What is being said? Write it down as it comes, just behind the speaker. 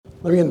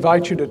Let me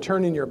invite you to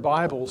turn in your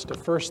Bibles to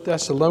 1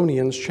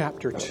 Thessalonians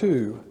chapter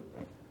 2.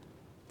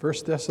 1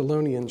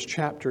 Thessalonians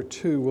chapter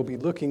 2. We'll be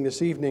looking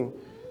this evening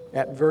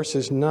at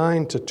verses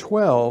 9 to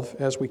 12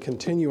 as we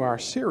continue our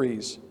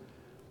series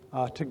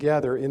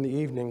together in the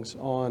evenings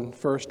on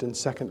 1st and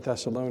 2nd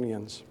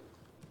Thessalonians.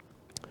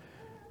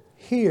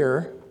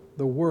 Hear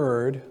the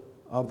word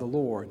of the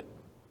Lord.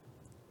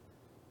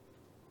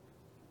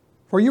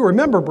 For you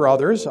remember,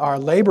 brothers, our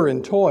labor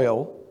and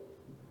toil.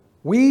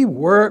 We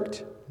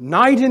worked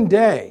night and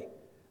day,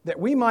 that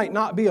we might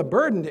not be a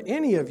burden to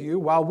any of you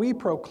while we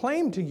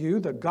proclaim to you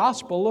the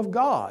gospel of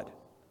God.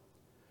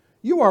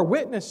 You are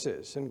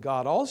witnesses, and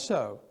God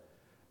also,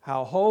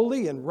 how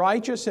holy and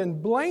righteous and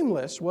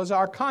blameless was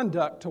our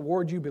conduct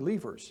toward you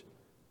believers.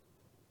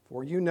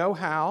 For you know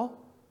how,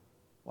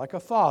 like a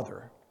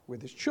father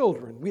with his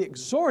children, we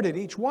exhorted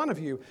each one of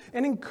you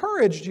and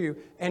encouraged you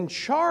and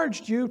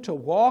charged you to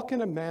walk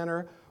in a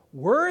manner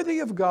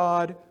worthy of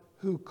God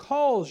who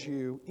calls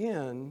you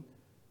in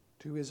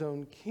to His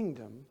own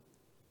kingdom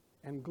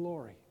and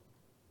glory.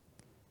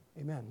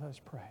 Amen. Let us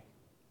pray.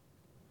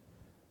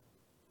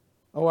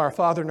 Oh, our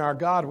Father and our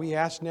God, we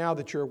ask now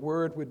that your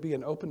word would be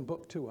an open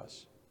book to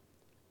us.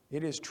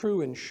 It is true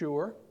and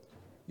sure.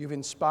 You've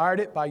inspired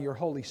it by your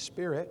Holy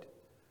Spirit.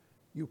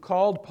 You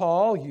called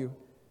Paul. You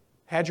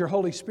had your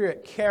Holy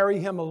Spirit carry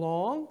him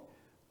along.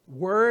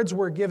 Words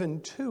were given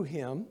to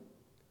him.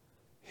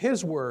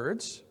 His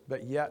words,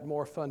 but yet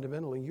more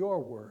fundamentally, your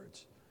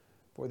words.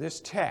 For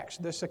this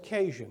text, this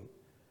occasion,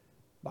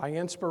 by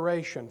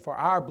inspiration, for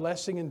our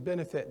blessing and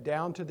benefit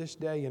down to this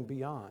day and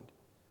beyond.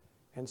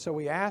 And so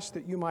we ask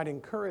that you might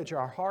encourage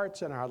our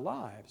hearts and our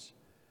lives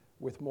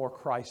with more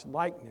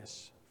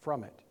Christ-likeness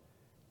from it.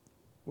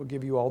 We'll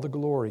give you all the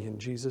glory in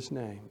Jesus'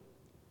 name.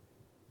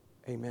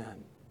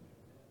 Amen.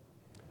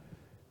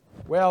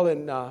 Well,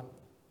 in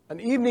an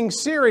evening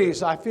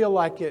series, I feel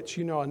like it's,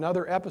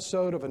 another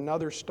episode of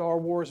another Star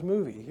Wars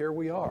movie. Here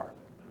we are.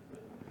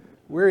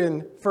 We're in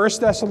 1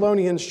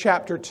 Thessalonians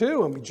chapter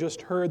 2, and we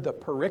just heard the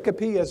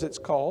pericope, as it's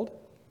called.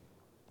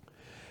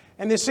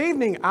 And this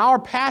evening, our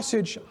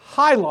passage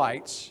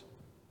highlights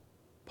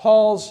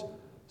Paul's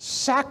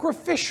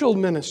sacrificial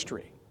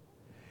ministry.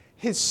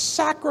 His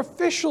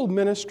sacrificial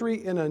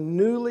ministry in a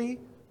newly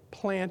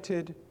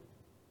planted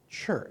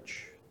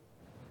church.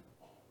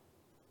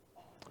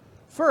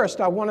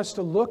 First, I want us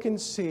to look and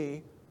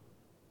see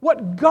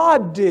what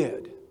God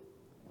did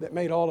that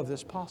made all of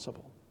this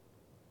possible.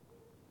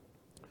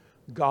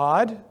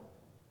 God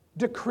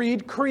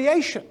decreed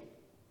creation.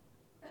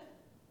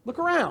 Look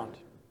around.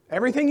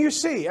 Everything you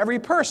see, every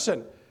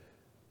person,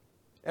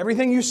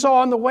 everything you saw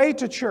on the way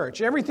to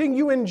church, everything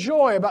you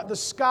enjoy about the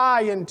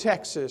sky in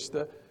Texas,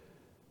 the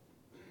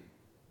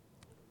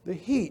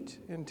heat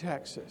in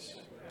Texas,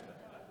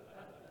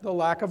 the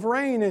lack of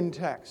rain in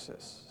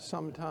Texas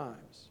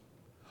sometimes.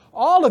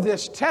 All of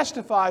this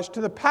testifies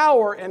to the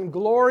power and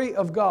glory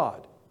of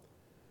God.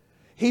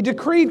 He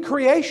decreed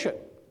creation.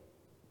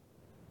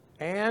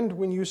 And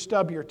when you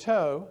stub your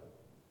toe,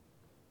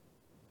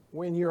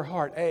 when your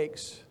heart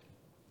aches,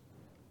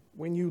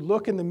 when you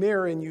look in the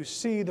mirror and you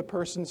see the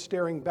person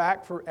staring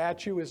back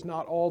at you is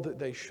not all that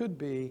they should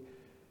be,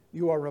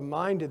 you are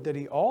reminded that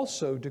He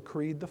also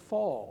decreed the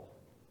fall.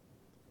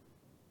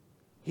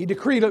 He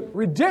decreed a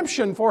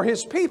redemption for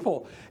His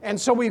people.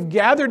 And so we've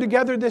gathered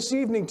together this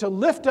evening to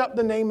lift up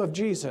the name of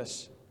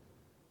Jesus.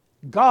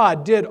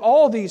 God did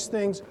all these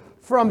things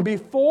from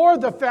before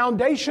the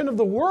foundation of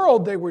the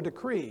world. They were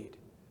decreed.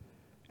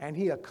 And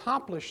He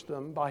accomplished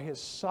them by His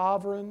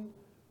sovereign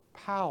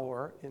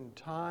power in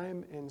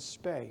time and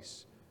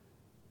space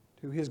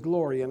to His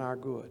glory and our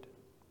good.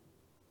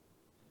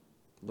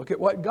 Look at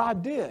what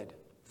God did.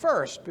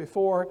 First,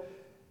 before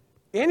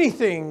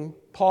anything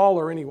Paul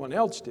or anyone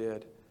else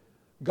did,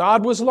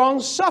 God was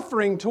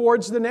long-suffering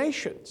towards the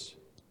nations.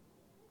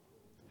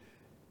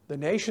 The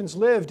nations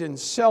lived in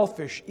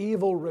selfish,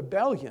 evil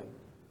rebellion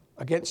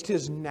against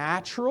His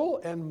natural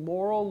and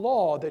moral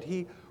law that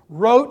He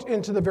wrote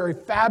into the very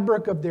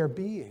fabric of their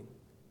being.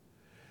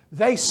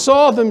 They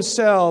saw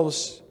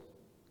themselves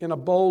in a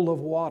bowl of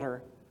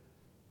water.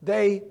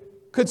 They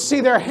could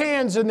see their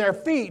hands and their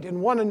feet in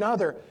one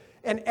another.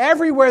 And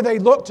everywhere they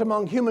looked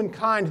among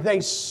humankind, they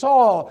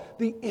saw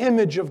the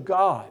image of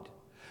God.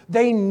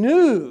 They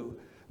knew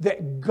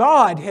that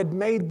God had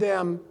made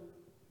them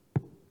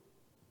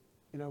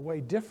in a way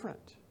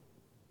different,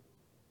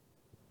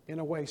 in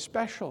a way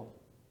special,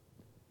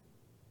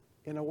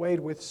 in a way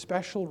with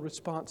special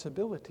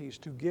responsibilities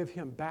to give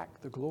Him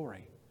back the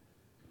glory.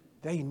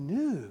 They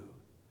knew.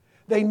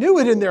 They knew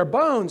it in their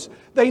bones.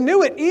 They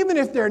knew it even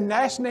if their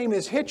last name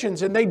is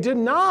Hitchens and they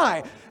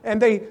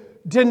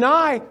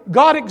deny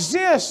God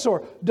exists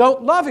or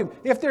don't love Him.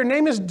 If their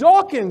name is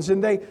Dawkins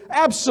and they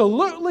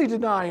absolutely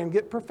deny and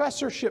get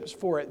professorships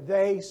for it,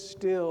 they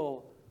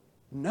still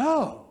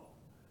know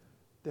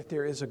that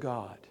there is a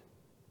God.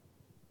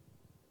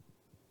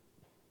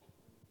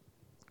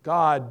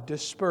 God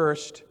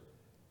dispersed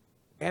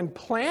and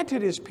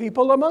planted His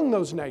people among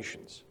those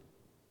nations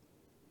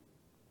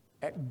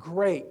at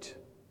great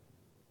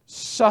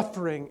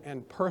suffering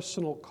and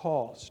personal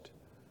cost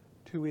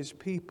to His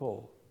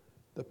people,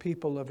 the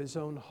people of His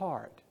own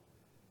heart,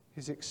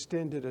 His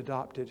extended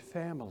adopted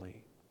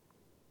family.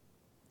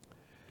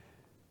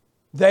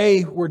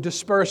 They were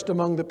dispersed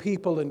among the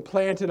people and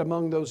planted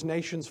among those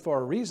nations for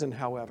a reason,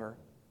 however,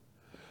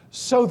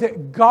 so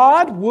that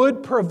God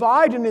would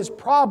provide in His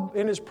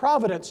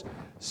providence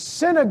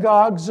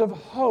synagogues of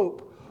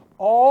hope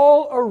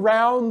all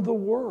around the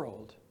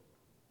world,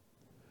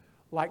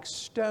 like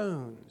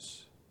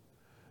stones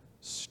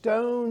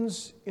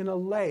in a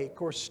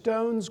lake or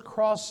stones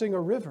crossing a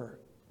river,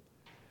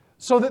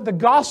 so that the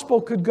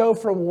gospel could go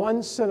from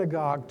one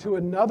synagogue to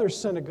another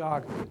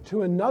synagogue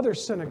to another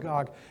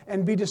synagogue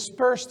and be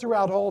dispersed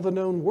throughout all the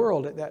known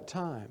world at that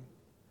time.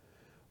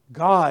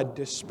 God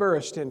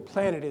dispersed and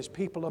planted His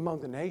people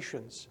among the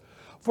nations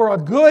for a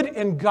good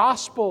and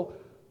gospel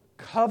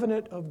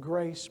covenant of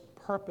grace,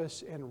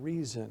 purpose, and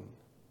reason.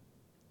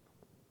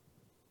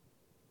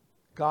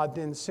 God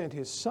then sent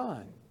His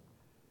Son,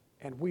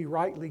 and we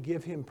rightly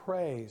give Him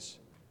praise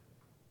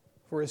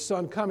for His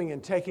Son coming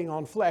and taking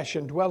on flesh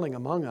and dwelling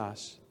among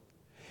us.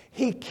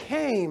 He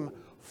came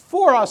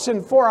for us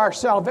and for our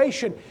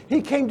salvation.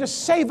 He came to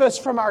save us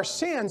from our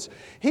sins.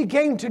 He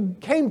came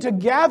to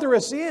gather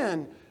us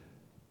in,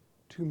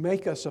 to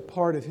make us a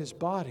part of His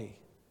body,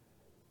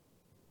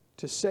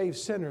 to save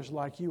sinners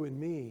like you and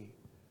me.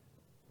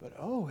 But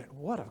oh, at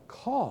what a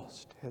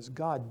cost has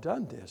God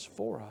done this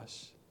for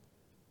us.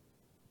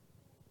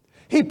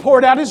 He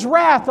poured out His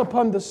wrath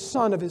upon the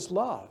Son of His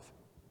love.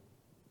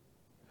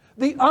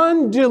 The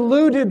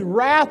undiluted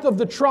wrath of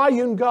the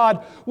triune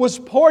God was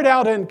poured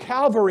out in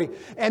Calvary.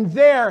 And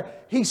there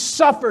He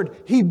suffered,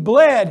 He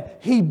bled,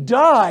 He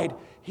died.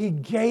 He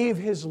gave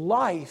His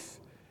life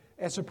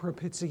as a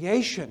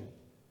propitiation.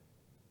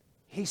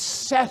 He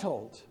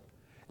settled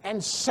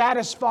and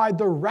satisfied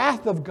the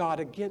wrath of God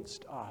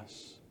against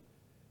us.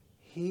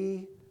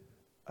 He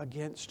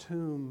against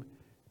whom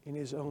in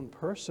His own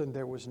person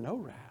there was no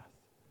wrath,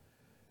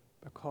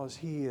 because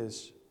He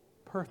is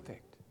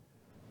perfect,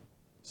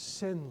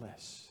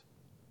 sinless,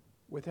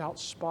 without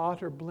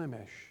spot or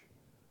blemish,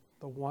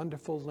 the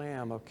wonderful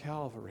Lamb of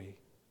Calvary.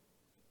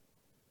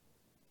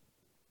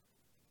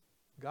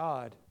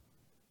 God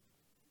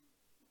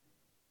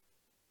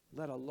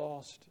let a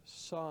lost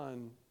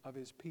son of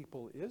His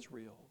people,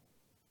 Israel,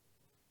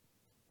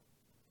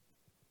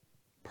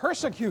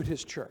 persecute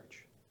His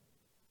church,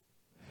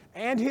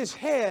 and His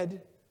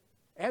head,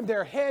 and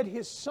their head,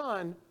 His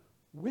Son,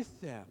 with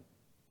them,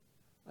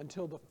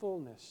 until the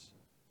fullness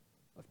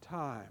of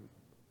time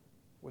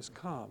was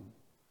come.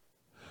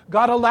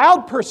 God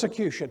allowed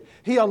persecution.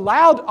 He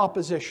allowed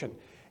opposition.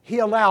 He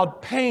allowed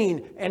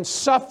pain and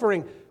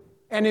suffering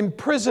and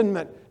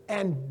imprisonment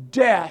and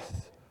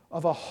death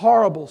of a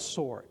horrible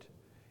sort,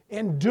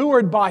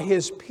 endured by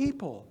His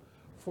people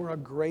for a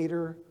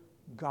greater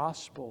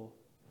gospel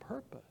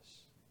purpose.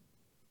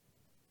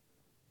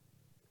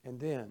 And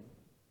then,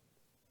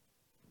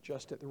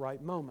 just at the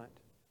right moment,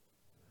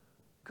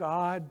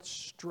 God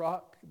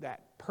struck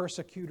that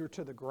persecutor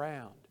to the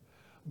ground.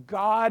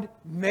 God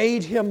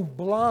made him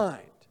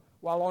blind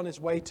while on his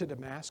way to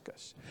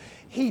Damascus.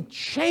 He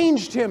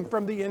changed him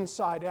from the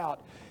inside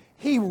out.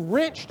 He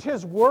wrenched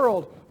his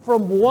world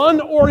from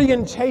one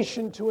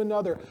orientation to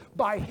another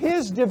by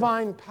His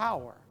divine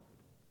power.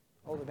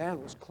 Oh, the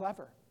man was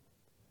clever.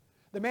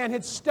 The man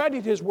had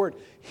studied His Word.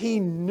 He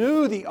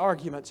knew the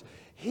arguments.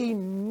 He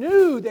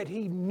knew that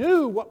he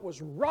knew what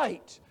was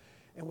right.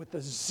 And with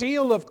the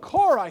zeal of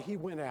Korah, he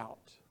went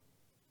out.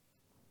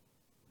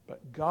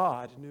 But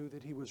God knew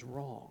that he was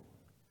wrong,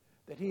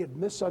 that he had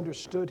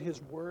misunderstood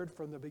His Word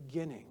from the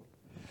beginning,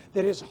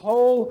 that his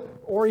whole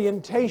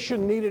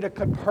orientation needed a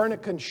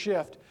Copernican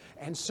shift.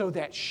 And so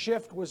that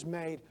shift was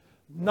made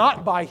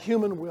not by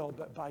human will,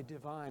 but by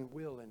divine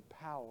will and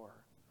power,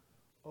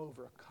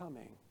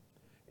 overcoming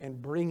and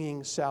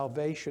bringing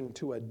salvation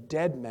to a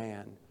dead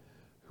man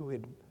who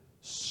had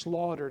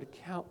slaughtered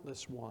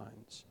countless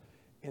ones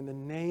in the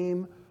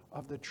name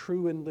of the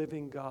true and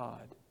living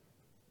God,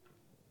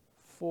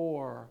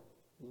 for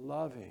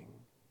loving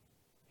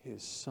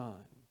His Son.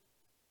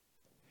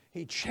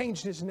 He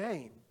changed His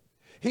name.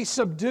 He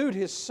subdued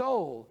his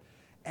soul,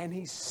 and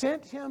He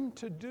sent Him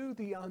to do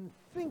the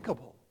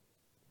unthinkable.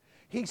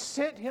 He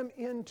sent Him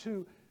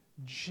into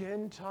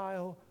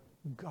Gentile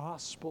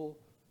gospel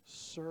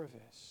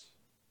service.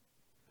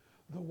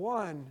 The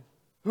one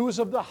who was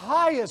of the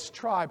highest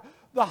tribe,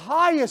 the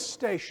highest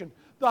station,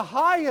 the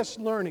highest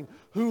learning,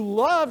 who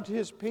loved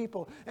His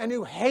people and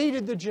who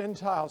hated the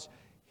Gentiles,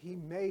 He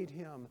made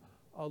Him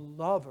a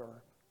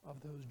lover of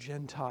those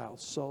Gentile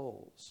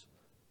souls.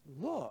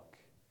 Look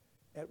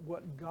at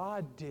what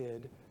God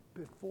did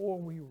before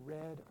we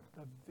read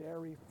the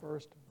very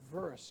first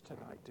verse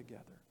tonight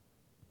together.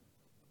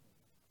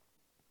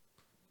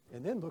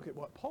 And then look at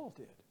what Paul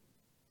did.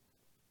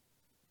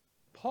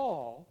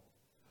 Paul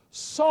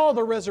saw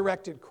the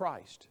resurrected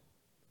Christ.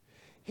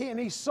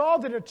 He saw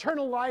that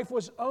eternal life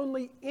was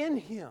only in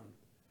Him,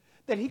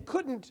 that he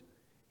couldn't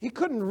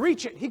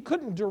reach it, he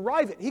couldn't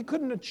derive it, he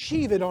couldn't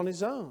achieve it on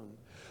his own.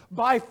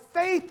 by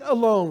faith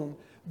alone,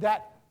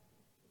 that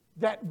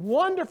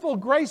wonderful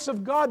grace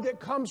of God that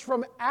comes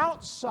from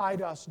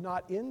outside us,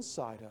 not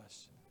inside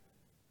us,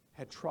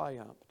 had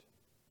triumphed.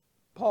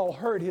 Paul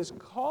heard his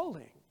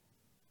calling,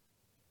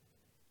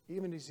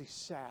 even as he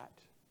sat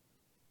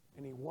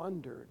and he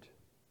wondered.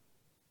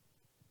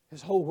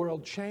 His whole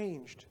world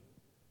changed.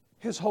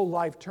 His whole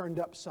life turned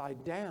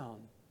upside down.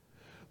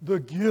 The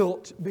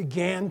guilt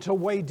began to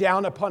weigh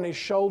down upon his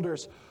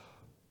shoulders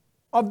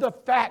of the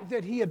fact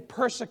that he had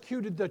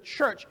persecuted the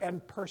church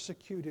and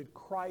persecuted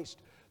Christ,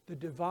 the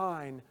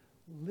divine,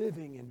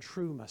 living, and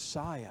true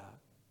Messiah.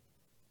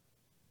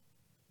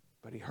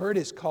 But he heard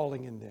his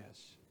calling in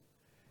this,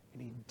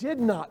 and he did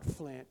not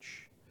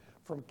flinch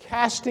from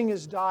casting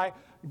his die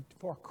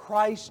for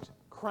Christ's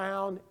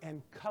crown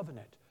and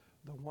covenant,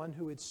 the one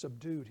who had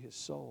subdued his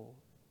soul.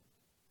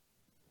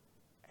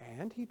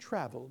 And he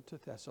traveled to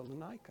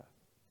Thessalonica.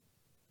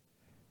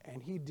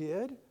 And he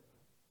did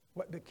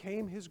what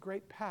became his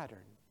great pattern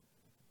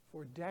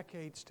for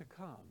decades to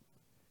come.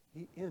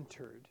 He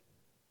entered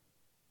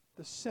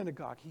the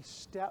synagogue. He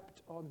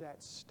stepped on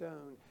that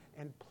stone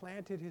and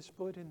planted his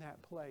foot in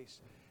that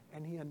place.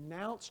 And he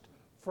announced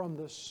from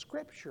the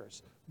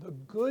Scriptures the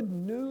good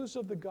news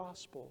of the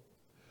gospel,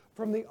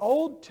 from the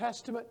Old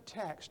Testament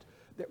text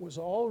that was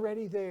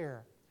already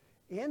there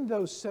in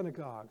those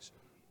synagogues,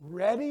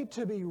 ready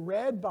to be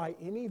read by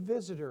any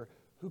visitor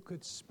who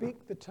could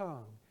speak the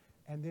tongue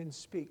and then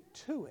speak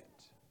to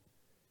it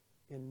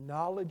in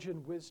knowledge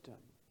and wisdom.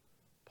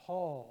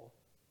 Paul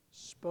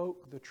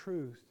spoke the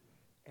truth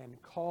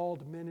and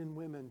called men and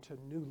women to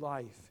new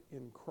life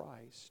in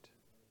Christ.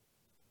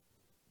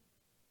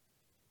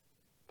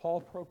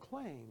 Paul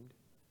proclaimed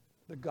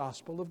the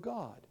gospel of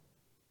God.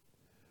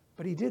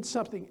 But he did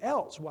something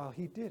else while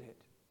he did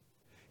it.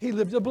 He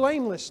lived a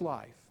blameless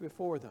life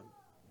before them.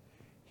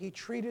 He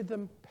treated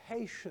them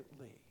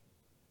patiently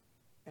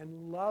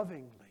and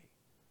lovingly,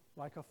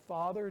 like a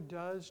father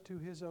does to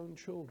his own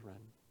children.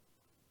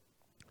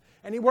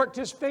 And he worked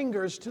his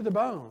fingers to the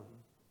bone,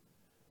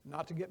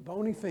 not to get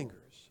bony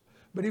fingers,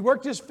 but he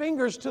worked his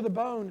fingers to the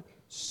bone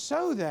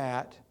so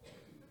that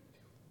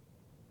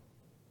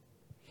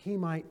he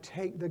might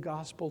take the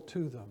gospel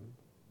to them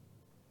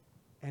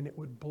and it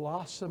would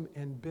blossom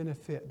and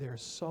benefit their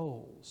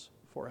souls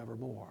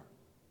forevermore.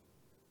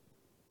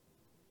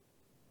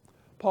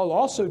 Paul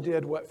also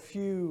did what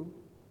few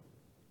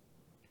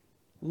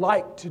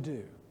like to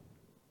do.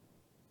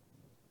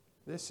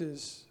 This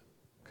is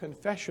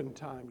confession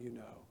time, you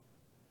know.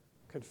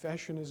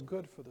 Confession is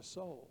good for the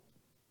soul.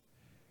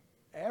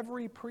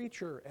 Every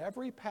preacher,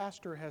 every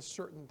pastor has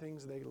certain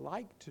things they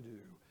like to do,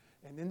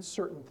 and then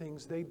certain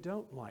things they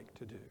don't like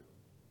to do.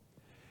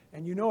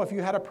 And you know, if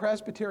you had a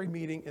presbytery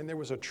meeting and there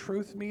was a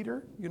truth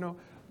meter, you know,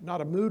 not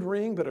a mood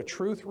ring, but a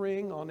truth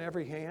ring on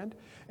every hand,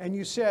 and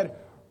you said,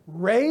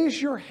 raise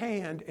your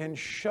hand and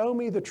show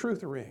me the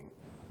truth ring.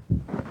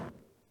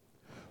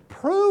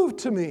 Prove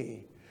to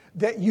me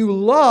that you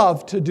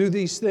love to do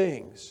these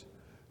things,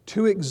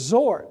 to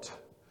exhort,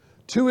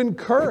 to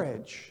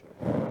encourage,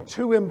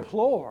 to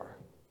implore.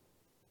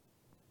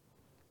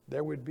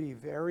 There would be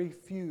very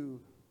few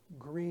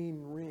green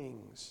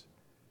rings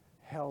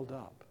held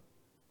up.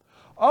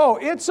 Oh,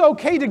 it's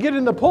okay to get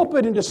in the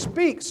pulpit and to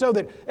speak so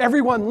that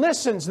everyone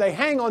listens. They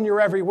hang on your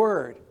every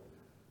word.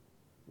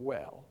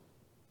 Well,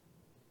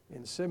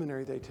 in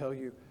seminary they tell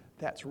you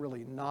that's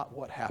really not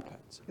what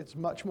happens. It's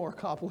much more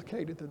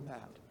complicated than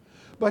that.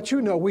 But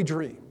you know, we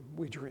dream.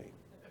 We dream.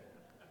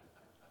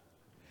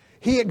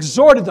 He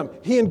exhorted them.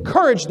 He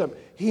encouraged them.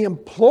 He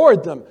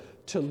implored them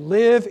to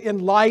live in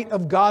light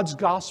of God's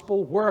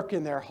gospel work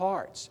in their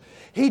hearts.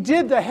 He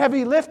did the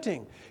heavy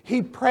lifting.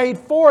 He prayed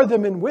for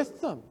them and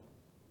with them.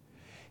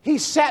 He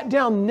sat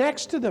down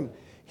next to them.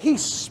 He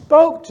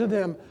spoke to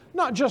them,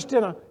 not just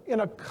in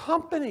a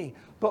company,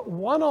 but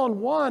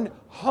one-on-one,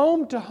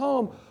 home to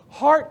home,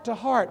 heart to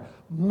heart,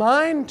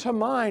 mind to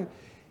mind.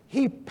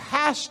 He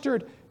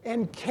pastored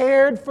and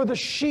cared for the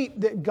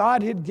sheep that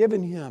God had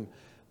given him.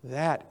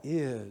 That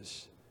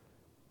is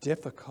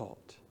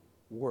difficult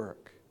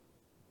work.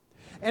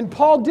 And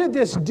Paul did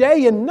this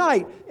day and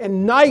night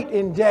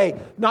and day,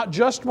 not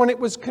just when it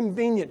was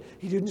convenient.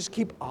 He didn't just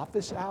keep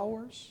office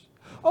hours.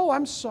 Oh,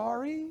 I'm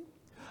sorry.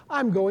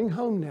 I'm going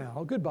home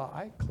now.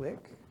 Goodbye.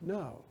 Click.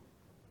 No.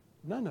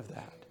 None of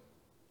that.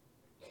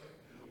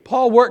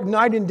 Paul worked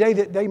night and day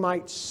that they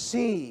might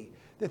see,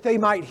 that they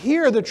might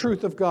hear the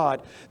truth of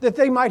God, that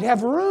they might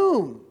have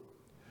room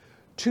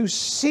to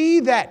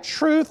see that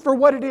truth for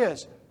what it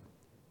is.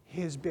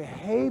 His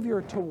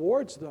behavior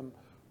towards them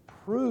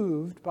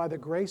proved by the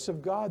grace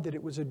of God that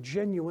it was a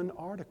genuine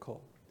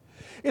article.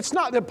 It's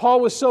not that Paul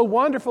was so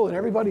wonderful and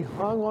everybody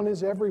hung on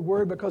his every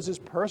word because his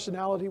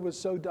personality was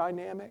so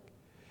dynamic.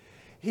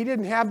 He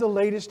didn't have the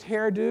latest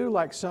hairdo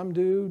like some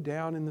do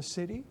down in the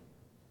city.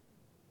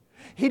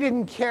 He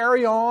didn't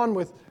carry on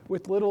with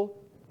little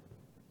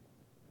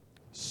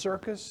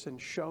circus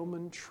and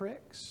showman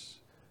tricks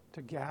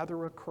to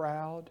gather a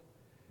crowd.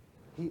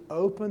 He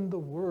opened the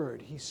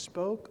Word. He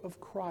spoke of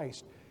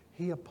Christ.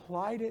 He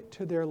applied it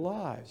to their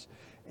lives.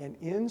 And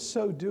in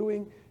so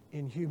doing,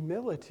 in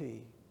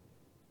humility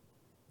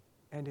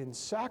and in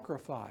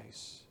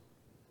sacrifice,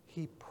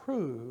 he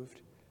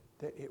proved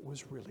that it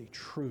was really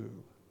true.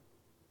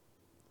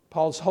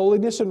 Paul's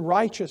holiness and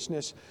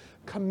righteousness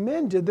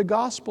commended the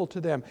gospel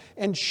to them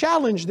and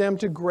challenged them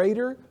to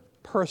greater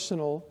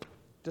personal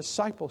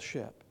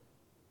discipleship.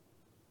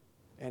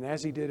 And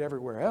as he did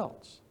everywhere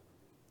else,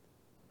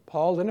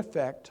 Paul, in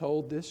effect,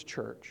 told this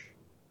church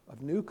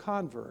of new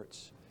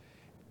converts,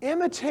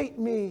 imitate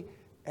me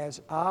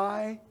as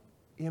I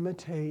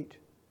imitate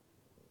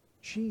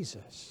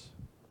Jesus.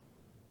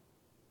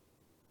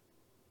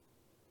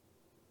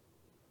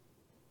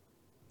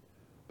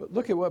 But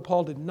look at what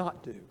Paul did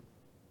not do.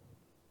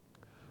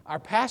 Our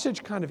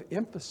passage kind of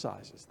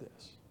emphasizes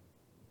this.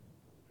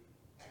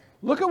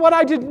 Look at what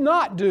I did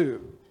not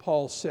do,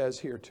 Paul says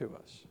here to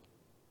us.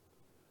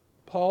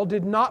 Paul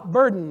did not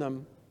burden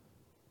them.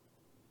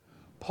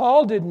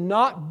 Paul did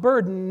not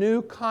burden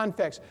new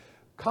converts.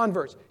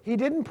 He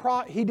didn't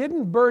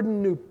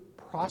burden new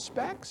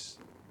prospects.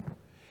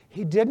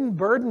 He didn't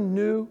burden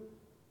new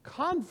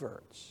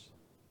converts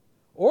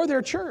or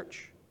their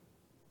church.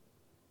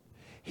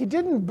 He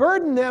didn't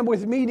burden them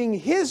with meeting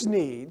his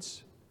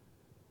needs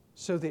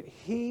so that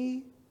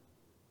he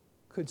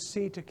could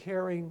see to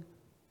caring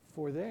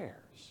for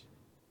theirs.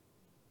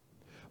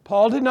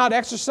 Paul did not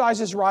exercise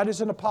his right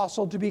as an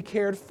apostle to be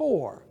cared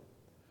for,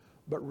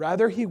 but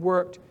rather he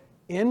worked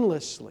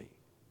endlessly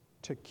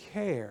to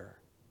care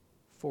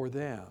for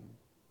them.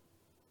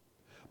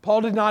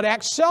 Paul did not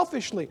act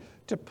selfishly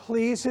to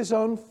please his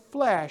own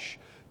flesh,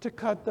 to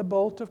cut the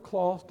bolt of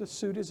cloth to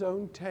suit his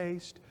own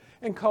taste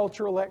and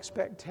cultural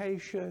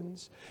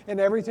expectations and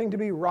everything to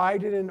be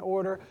right and in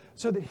order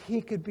so that he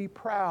could be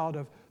proud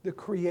of the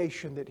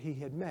creation that he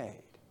had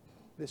made,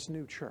 this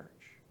new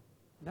church.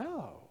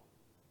 No.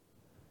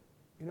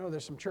 You know,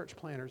 there's some church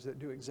planters that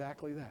do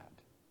exactly that.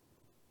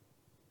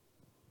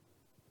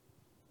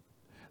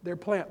 Their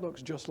plant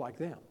looks just like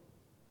them.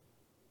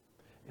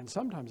 And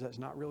sometimes that's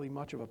not really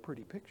much of a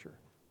pretty picture.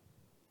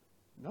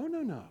 No,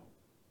 no, no.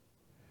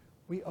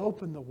 We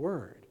open the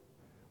Word.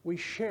 We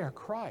share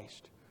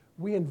Christ.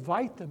 We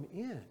invite them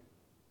in.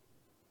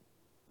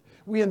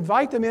 We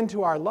invite them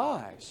into our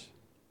lives.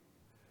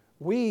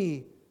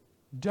 We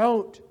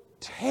don't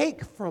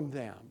take from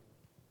them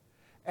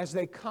as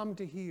they come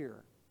to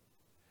hear,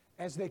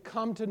 as they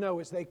come to know,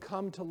 as they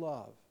come to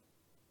love.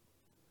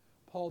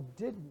 Paul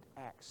didn't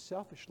act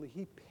selfishly.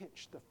 He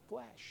pinched the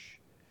flesh.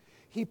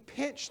 He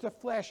pinched the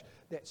flesh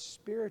that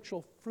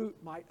spiritual fruit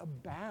might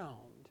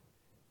abound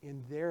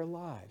in their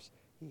lives.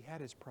 He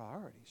had his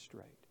priorities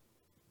straight.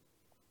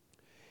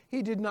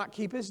 He did not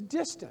keep his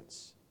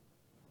distance,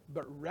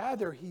 but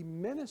rather he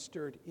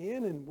ministered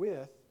in and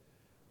with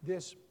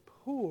this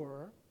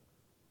poor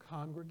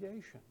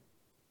congregation.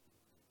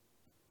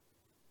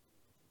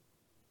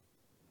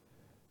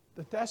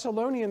 The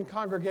Thessalonian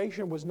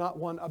congregation was not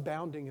one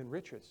abounding in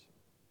riches.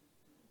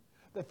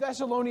 The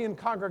Thessalonian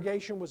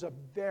congregation was a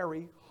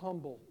very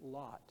humble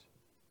lot.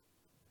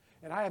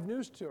 And I have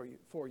news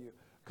for you.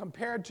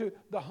 Compared to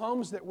the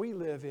homes that we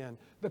live in,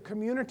 the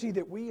community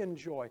that we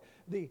enjoy,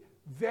 the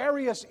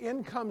various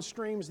income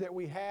streams that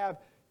we have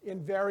in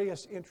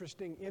various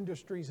interesting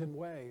industries and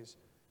ways,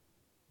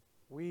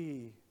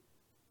 we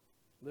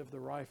live the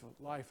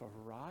life of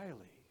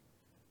Riley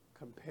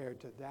compared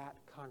to that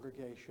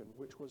congregation,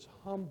 which was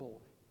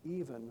humble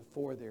even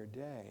for their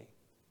day.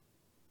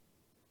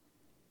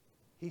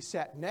 He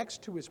sat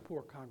next to his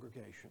poor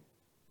congregation.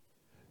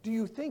 Do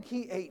you think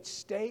he ate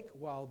steak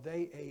while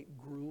they ate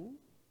gruel?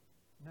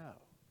 No.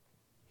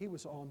 He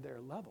was on their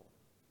level.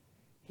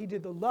 He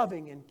did the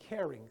loving and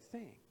caring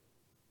thing.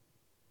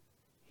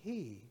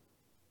 He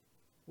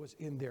was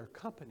in their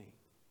company,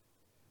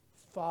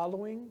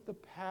 following the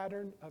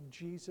pattern of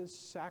Jesus'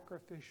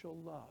 sacrificial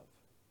love.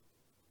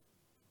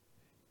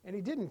 And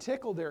he didn't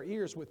tickle their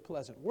ears with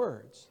pleasant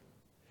words.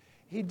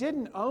 He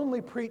didn't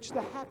only preach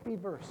the happy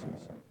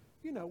verses.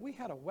 You know, we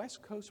had a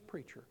West Coast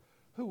preacher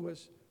who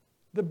was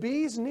the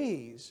bee's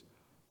knees,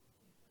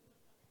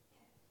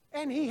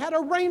 and he had a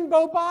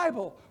rainbow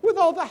Bible with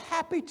all the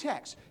happy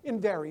texts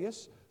in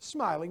various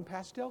smiling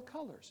pastel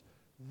colors.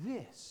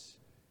 This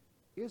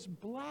is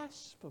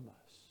blasphemous.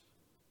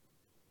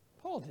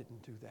 Paul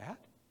didn't do that.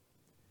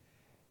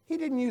 He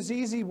didn't use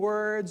easy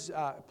words,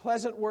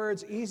 pleasant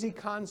words, easy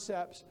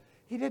concepts.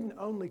 He didn't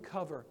only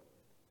cover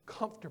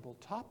comfortable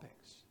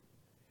topics.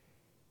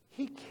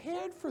 He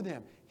cared for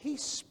them. He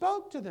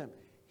spoke to them.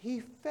 He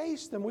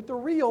faced them with the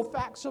real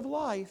facts of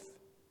life.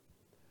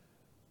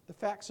 The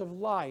facts of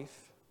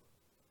life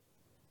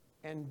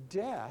and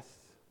death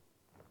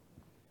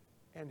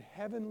and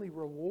heavenly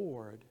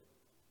reward,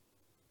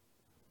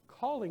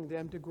 calling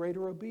them to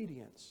greater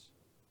obedience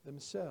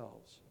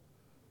themselves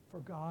for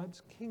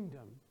God's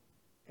kingdom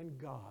and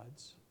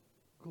God's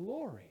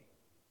glory.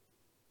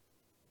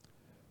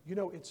 You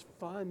know, it's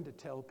fun to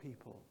tell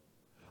people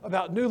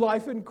about new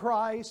life in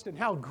Christ and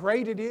how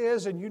great it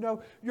is, and you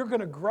know, you're going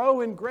to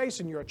grow in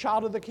grace and you're a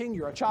child of the King,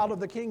 you're a child of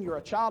the King, you're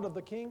a child of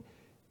the King.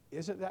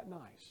 Isn't that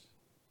nice?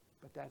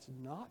 But that's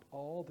not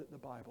all that the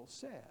Bible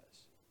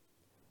says.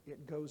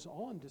 it goes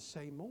on to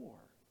say more.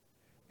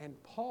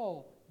 And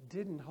Paul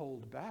didn't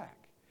hold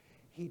back.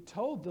 He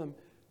told them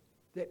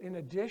that in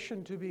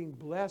addition to being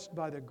blessed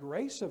by the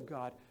grace of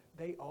God,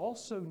 they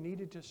also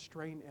needed to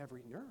strain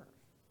every nerve.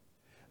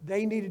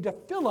 They needed to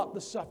fill up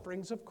the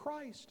sufferings of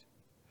Christ.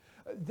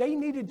 They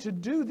needed to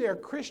do their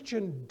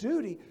Christian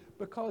duty,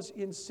 because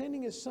in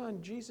sending His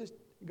Son,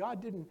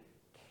 God didn't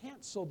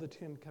cancel the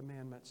Ten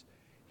Commandments.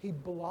 He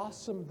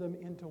blossomed them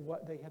into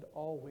what they had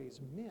always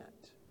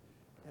meant,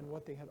 and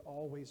what they had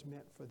always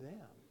meant for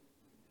them.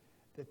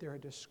 That they're a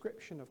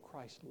description of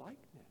Christ-likeness.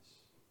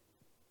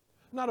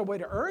 Not a way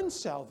to earn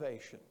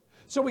salvation,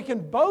 so we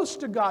can boast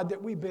to God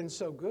that we've been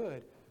so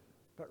good,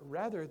 but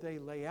rather they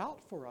lay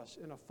out for us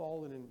in a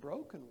fallen and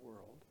broken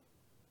world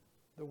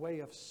the way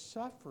of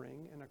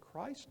suffering in a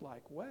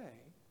Christ-like way,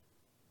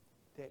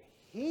 that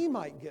He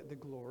might get the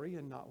glory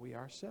and not we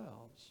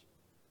ourselves.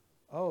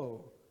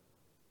 Oh,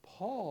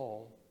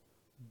 Paul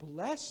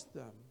blessed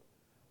them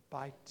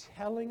by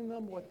telling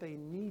them what they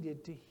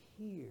needed to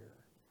hear,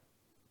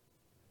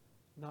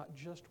 not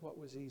just what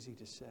was easy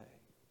to say.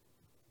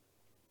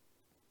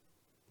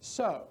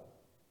 So,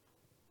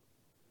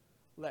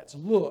 let's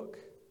look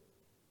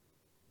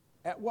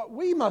at what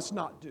we must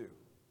not do.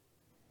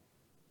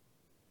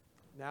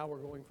 Now we're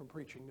going from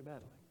preaching to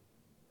meddling.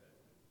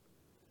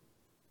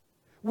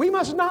 We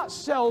must not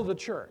sell the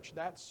church.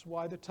 That's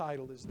why the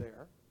title is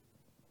there.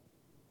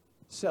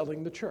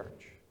 Selling the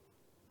church.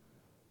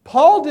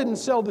 Paul didn't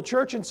sell the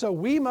church, and so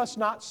we must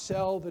not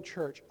sell the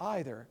church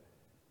either.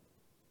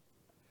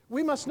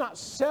 We must not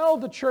sell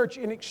the church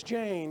in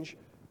exchange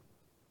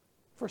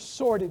for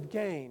sordid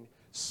gain,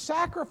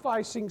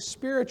 sacrificing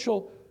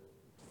spiritual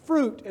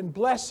fruit and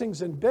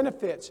blessings and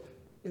benefits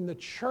in the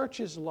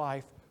church's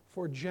life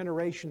for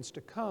generations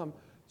to come,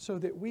 so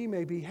that we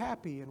may be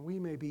happy and we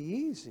may be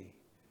easy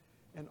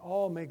and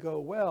all may go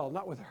well,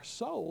 not with our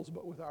souls,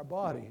 but with our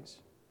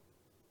bodies.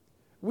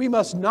 We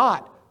must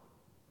not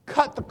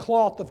cut the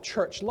cloth of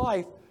church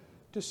life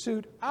to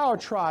suit our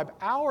tribe,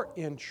 our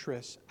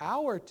interests,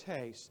 our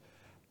tastes,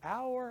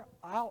 our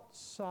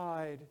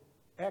outside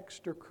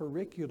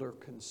extracurricular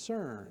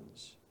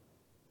concerns.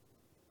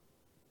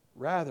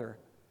 Rather,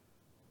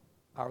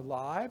 our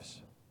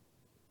lives,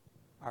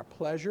 our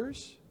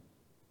pleasures,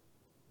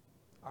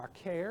 our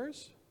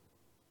cares,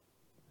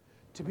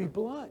 to be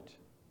blunt,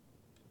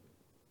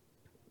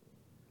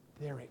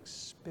 they're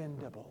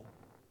expendable.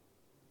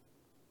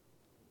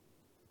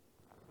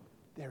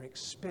 They're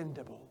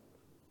expendable.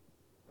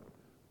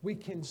 We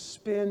can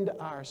spend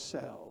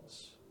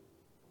ourselves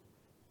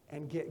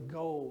and get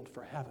gold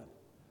for heaven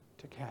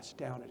to cast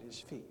down at His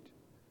feet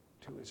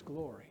to His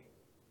glory.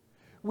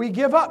 We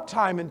give up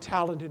time and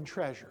talent and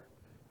treasure,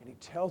 and He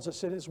tells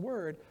us in His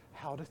Word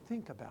how to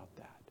think about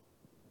that.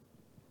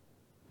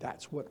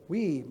 That's what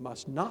we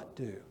must not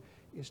do,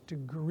 is to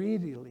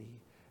greedily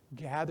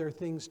gather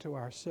things to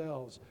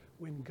ourselves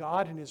when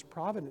God in His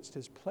providence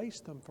has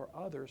placed them for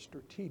other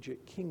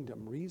strategic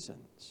kingdom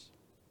reasons.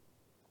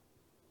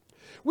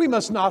 We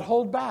must not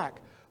hold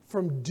back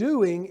from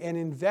doing and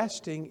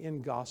investing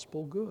in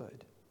gospel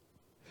good.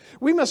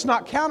 We must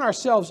not count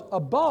ourselves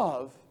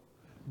above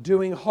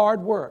doing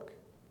hard work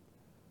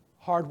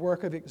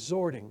of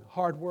exhorting,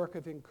 hard work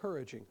of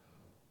encouraging,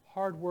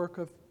 hard work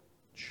of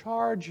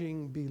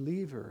charging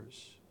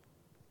believers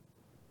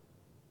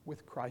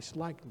with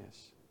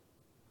Christ-likeness,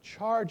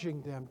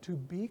 charging them to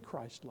be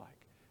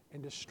Christ-like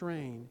and to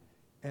strain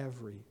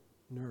every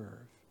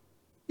nerve.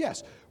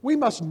 Yes, we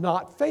must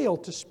not fail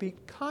to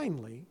speak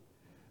kindly,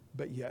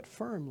 but yet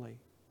firmly,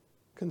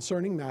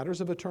 concerning matters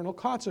of eternal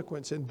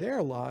consequence in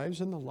their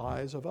lives and the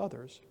lives of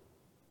others.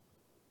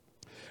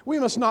 We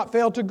must not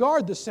fail to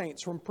guard the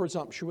saints from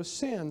presumptuous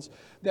sins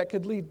that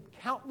could lead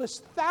countless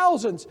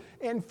thousands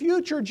and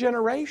future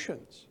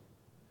generations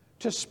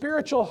to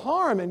spiritual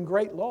harm and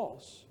great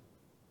loss.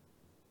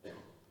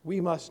 We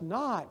must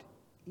not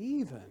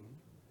even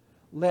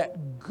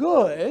let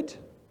good,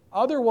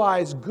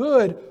 otherwise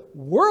good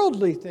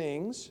worldly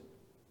things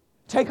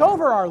take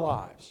over our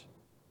lives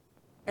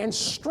and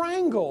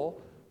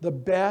strangle the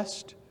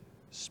best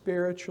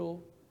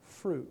spiritual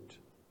fruit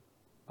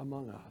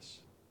among us.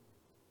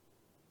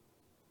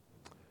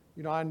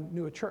 You know, I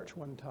knew a church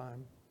one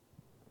time.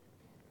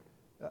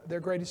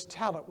 Their greatest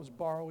talent was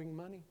borrowing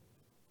money.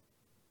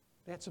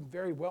 They had some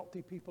very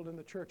wealthy people in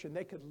the church, and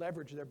they could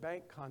leverage their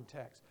bank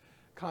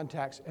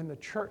contacts, and the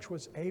church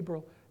was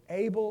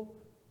able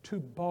to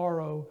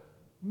borrow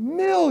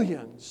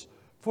millions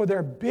for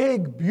their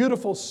big,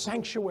 beautiful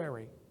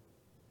sanctuary.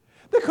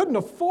 They couldn't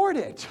afford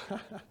it,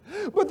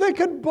 but they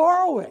could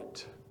borrow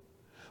it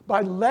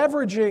by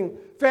leveraging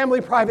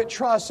family private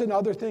trusts and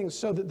other things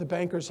so that the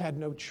bankers had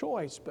no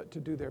choice but to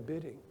do their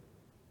bidding.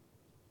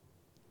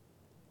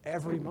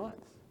 Every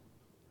month,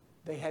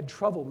 they had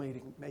trouble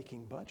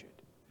making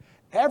budget.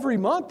 Every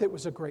month, it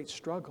was a great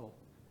struggle.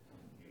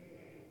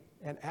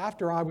 And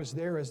after I was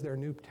there as their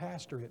new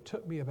pastor, it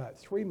took me about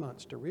 3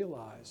 months to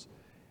realize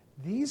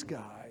these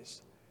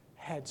guys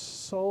had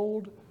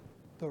sold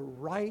the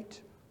right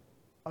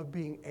of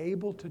being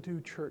able to do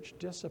church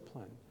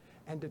discipline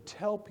and to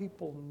tell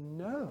people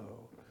no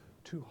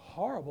to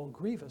horrible,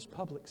 grievous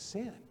public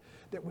sin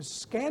that was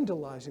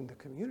scandalizing the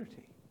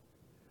community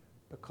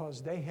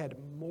because they had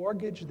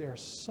mortgaged their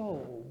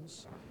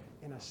souls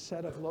in a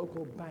set of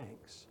local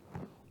banks,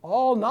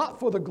 all not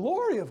for the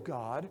glory of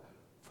God,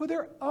 for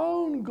their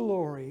own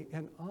glory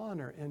and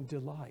honor and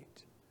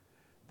delight.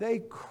 They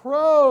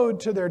crowed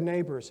to their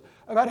neighbors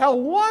about how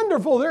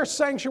wonderful their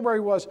sanctuary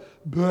was,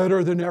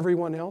 better than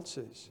everyone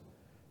else's.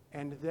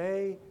 And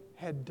they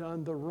had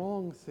done the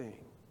wrong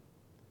thing.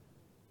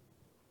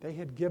 They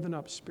had given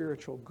up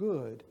spiritual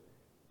good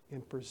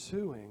in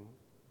pursuing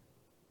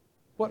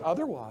what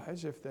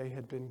otherwise, if they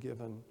had been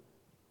given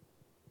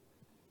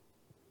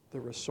the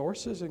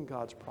resources in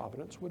God's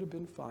providence, would have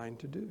been fine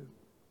to do.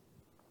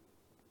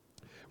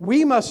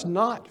 We must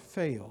not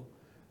fail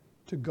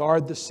to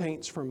guard the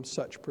saints from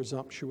such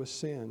presumptuous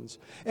sins.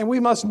 And we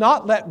must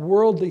not let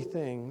worldly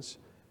things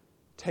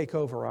take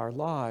over our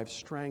lives,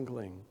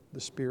 strangling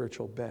the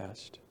spiritual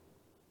best.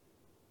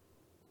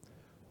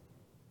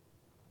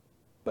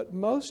 But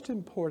most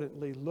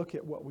importantly, look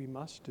at what we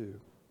must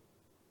do.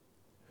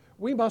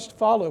 We must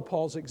follow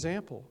Paul's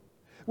example.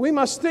 We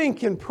must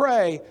think and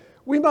pray.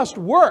 We must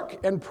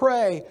work and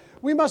pray.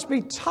 We must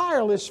be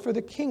tireless for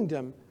the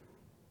kingdom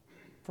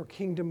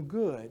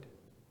good,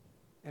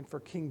 and for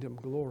kingdom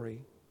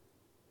glory.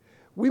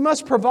 We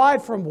must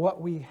provide from what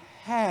we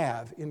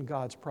have in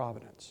God's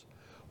providence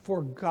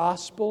for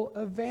gospel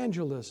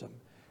evangelism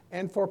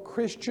and for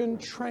Christian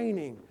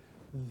training.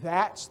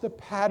 That's the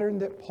pattern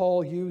that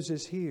Paul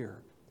uses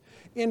here.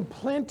 In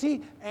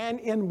plenty and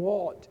in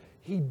want,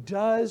 he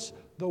does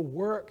the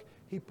work.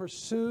 He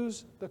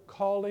pursues the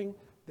calling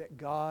that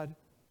God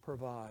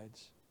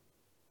provides.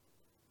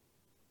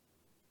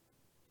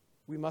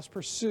 We must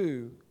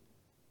pursue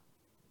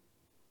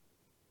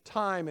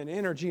time and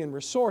energy and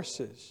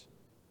resources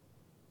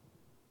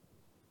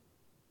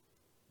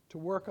to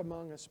work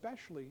among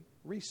especially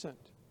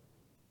recent,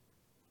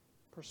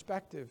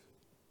 prospective,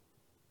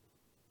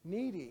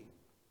 needy,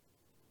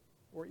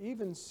 or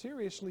even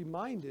seriously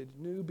minded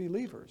new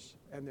believers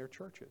and their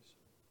churches.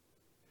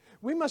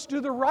 We must do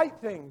the right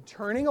thing,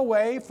 turning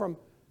away from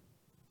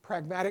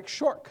pragmatic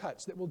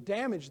shortcuts that will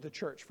damage the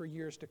church for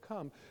years to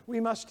come.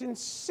 We must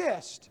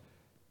insist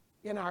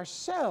in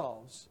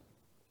ourselves,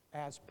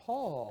 as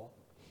Paul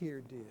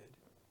here did,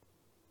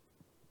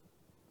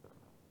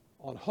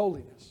 on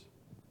holiness.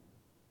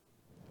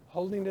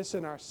 Holiness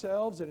in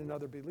ourselves and in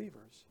other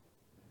believers,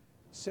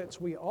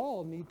 since we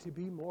all need to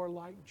be more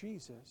like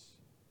Jesus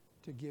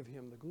to give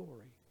Him the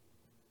glory.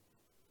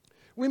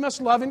 We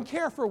must love and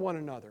care for one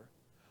another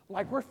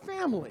like we're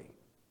family,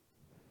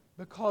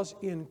 because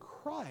in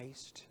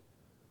Christ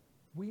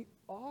we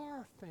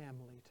are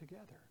family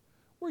together.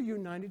 We're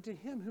united to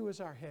Him who is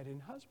our head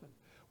and husband.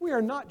 We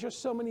are not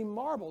just so many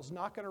marbles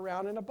knocking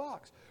around in a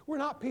box. We're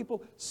not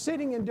people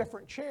sitting in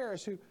different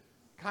chairs who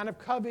kind of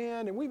come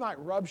in and we might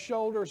rub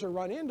shoulders or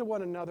run into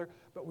one another,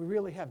 but we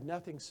really have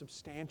nothing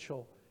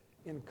substantial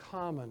in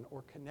common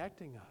or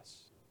connecting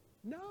us.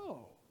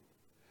 No.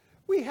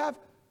 We have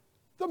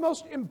the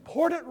most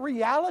important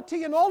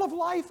reality in all of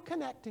life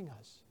connecting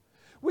us.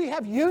 We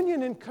have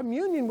union and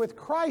communion with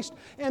Christ,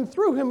 and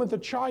through Him with the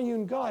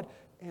triune God,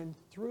 and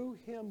through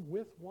Him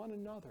with one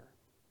another.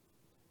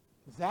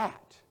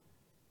 That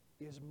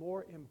is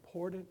more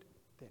important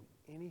than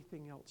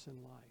anything else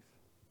in life.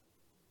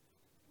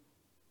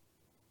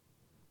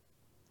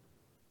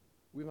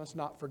 We must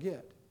not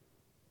forget.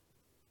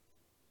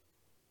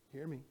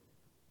 Hear me.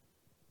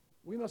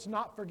 We must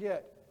not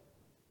forget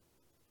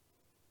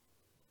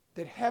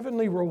that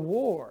heavenly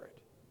reward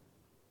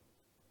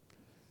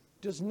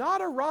does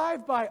not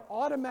arrive by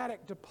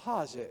automatic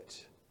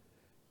deposit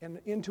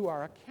into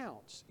our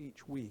accounts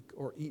each week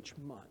or each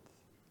month,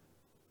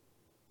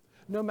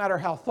 no matter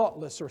how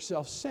thoughtless or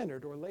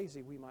self-centered or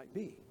lazy we might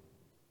be.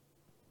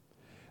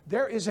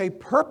 There is a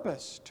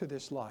purpose to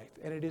this life,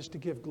 and it is to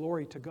give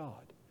glory to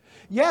God.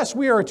 Yes,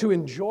 we are to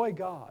enjoy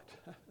God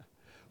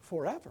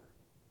forever,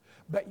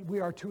 but we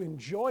are to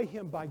enjoy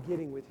Him by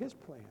getting with His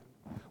plan.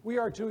 We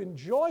are to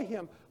enjoy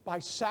Him by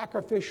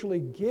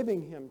sacrificially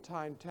giving Him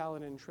time,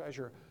 talent, and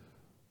treasure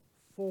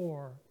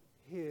for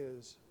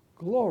His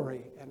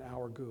glory and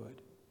our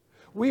good.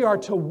 We are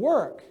to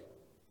work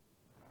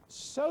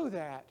so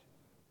that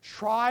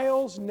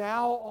trials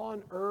now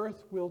on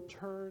earth will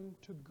turn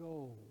to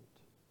gold.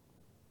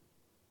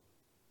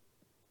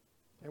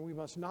 And we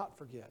must not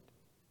forget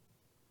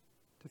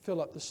to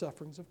fill up the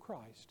sufferings of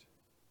Christ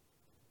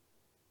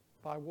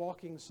by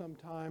walking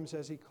sometimes,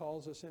 as He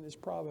calls us in His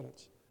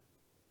providence,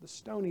 the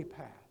stony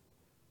path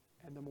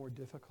and the more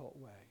difficult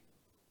way.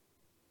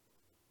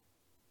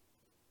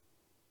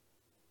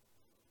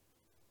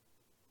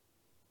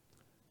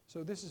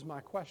 So this is my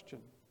question,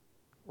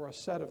 or a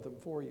set of them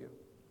for you.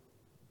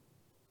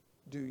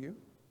 Do you?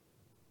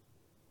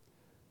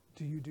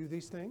 Do you do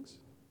these things?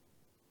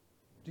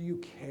 Do you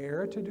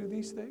care to do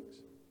these things?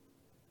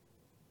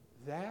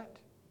 That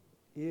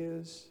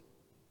is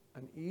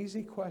an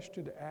easy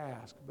question to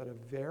ask, but a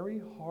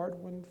very hard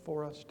one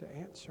for us to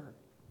answer.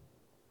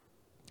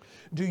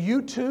 Do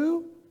you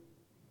too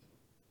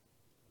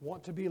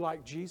Want to be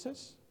like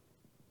Jesus?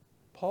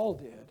 Paul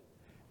did.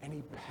 And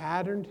he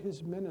patterned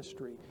his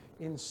ministry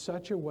in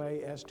such a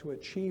way as to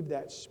achieve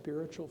that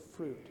spiritual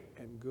fruit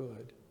and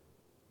good.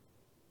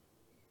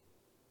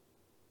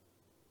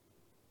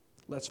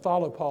 Let's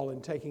follow Paul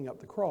in taking up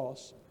the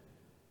cross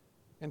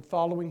and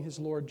following his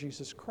Lord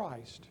Jesus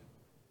Christ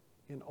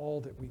in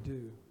all that we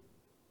do.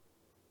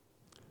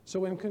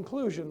 So in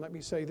conclusion, let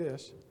me say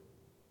this.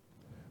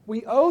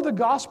 We owe the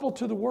gospel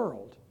to the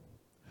world,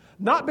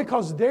 not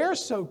because they're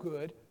so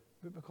good,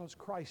 but because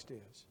Christ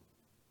is.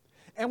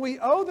 And we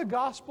owe the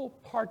gospel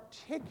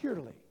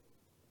particularly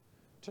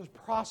to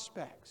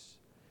prospects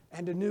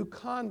and to new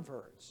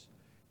converts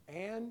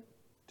and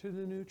to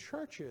the new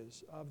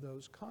churches of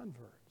those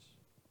converts.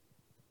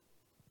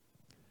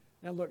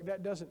 Now look,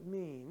 that doesn't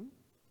mean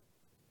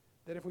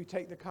that if we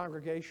take the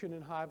congregation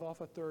and hive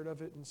off a third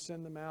of it and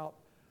send them out,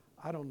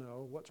 I don't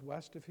know, what's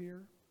west of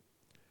here,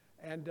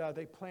 and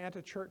they plant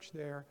a church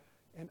there,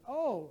 and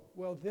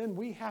then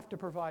we have to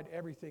provide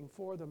everything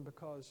for them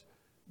because,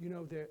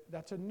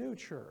 that's a new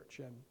church,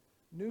 and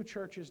new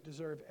churches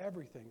deserve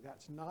everything.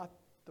 That's not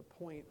the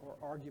point or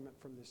argument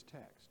from this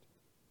text.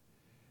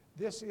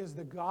 This is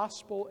the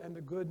gospel and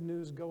the good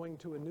news going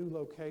to a new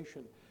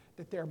location,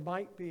 that there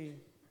might be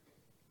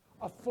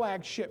a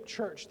flagship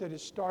church that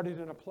is started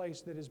in a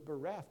place that is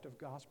bereft of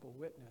gospel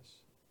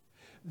witness.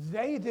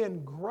 They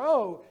then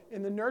grow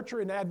in the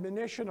nurture and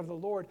admonition of the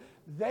Lord.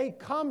 They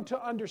come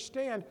to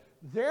understand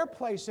their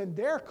place and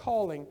their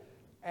calling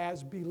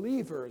as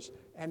believers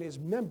and as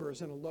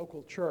members in a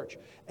local church.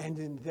 And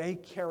then they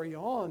carry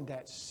on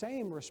that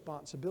same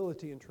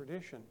responsibility and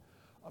tradition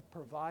of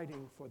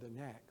providing for the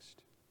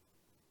next.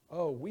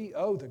 We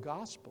owe the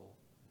gospel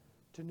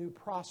to new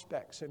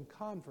prospects and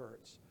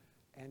converts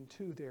and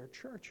to their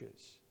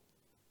churches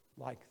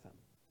like them.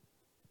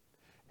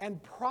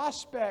 And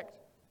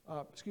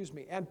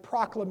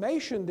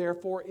proclamation,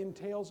 therefore,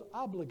 entails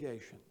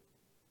obligation.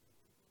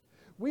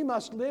 We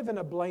must live in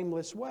a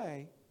blameless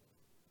way,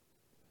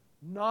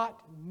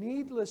 not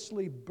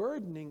needlessly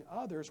burdening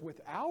others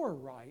with our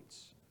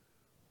rights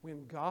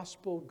when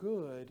gospel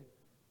good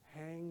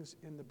hangs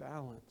in the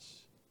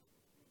balance.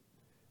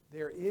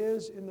 There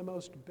is, in the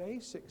most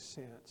basic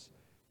sense,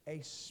 a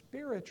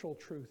spiritual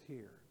truth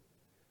here,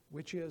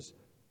 which is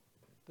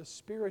the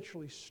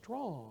spiritually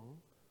strong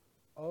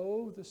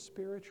owe the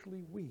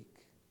spiritually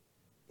weak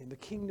in the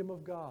kingdom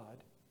of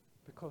God,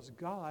 because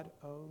God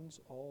owns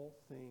all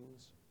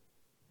things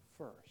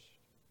first.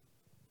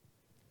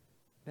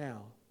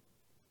 Now,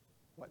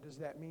 what does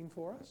that mean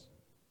for us?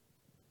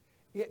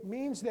 It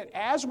means that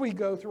as we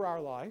go through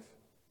our life,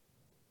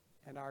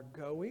 and our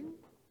going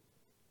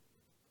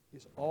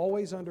is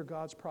always under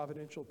God's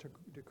providential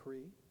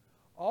decree,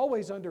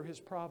 always under His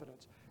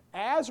providence.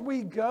 As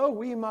we go,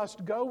 we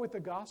must go with the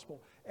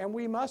gospel, and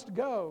we must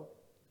go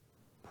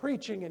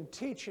preaching and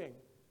teaching,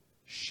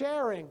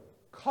 sharing,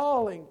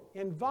 calling,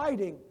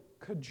 inviting,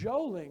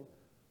 cajoling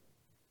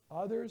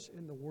others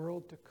in the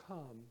world to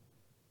come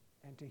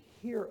and to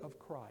hear of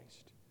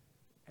Christ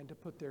and to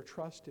put their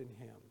trust in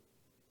Him.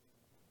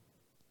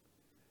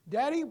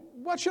 Daddy,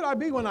 what should I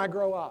be when I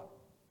grow up?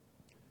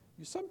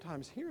 You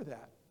sometimes hear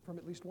that from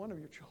at least one of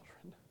your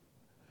children.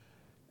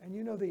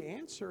 And the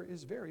answer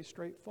is very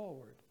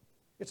straightforward.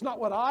 It's not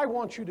what I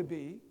want you to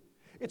be.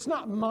 It's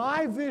not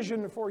my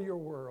vision for your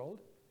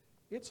world.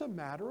 It's a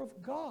matter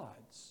of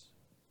God's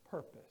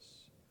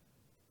purpose,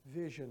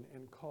 vision,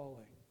 and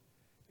calling.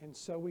 And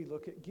so we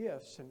look at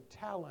gifts and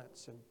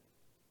talents and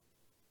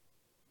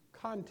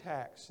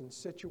contacts and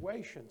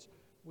situations.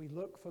 We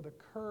look for the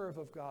curve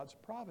of God's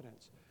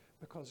providence,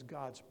 because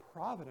God's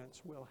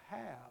providence will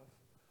have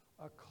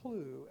a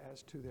clue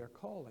as to their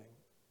calling.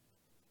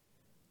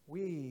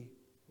 We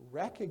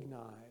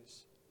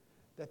recognize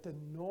that the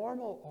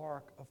normal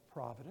arc of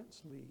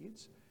providence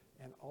leads,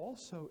 and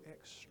also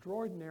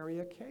extraordinary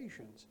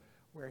occasions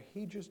where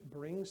He just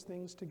brings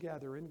things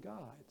together and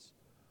guides.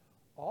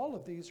 All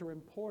of these are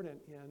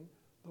important in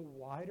the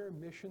wider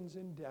missions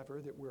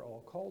endeavor that we're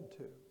all called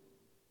to.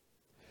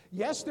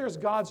 Yes, there's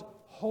God's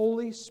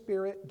Holy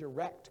Spirit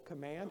direct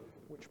command,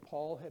 which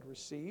Paul had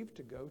received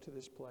to go to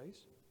this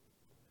place.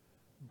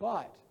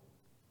 But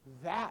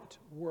that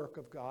work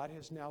of God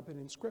has now been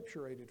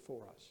inscripturated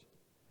for us.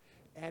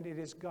 And it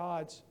is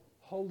God's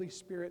Holy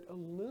Spirit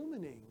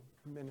illumining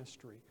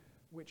ministry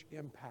which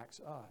impacts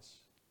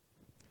us.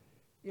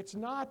 It's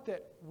not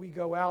that we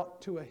go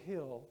out to a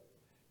hill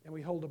and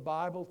we hold a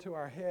Bible to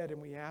our head and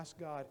we ask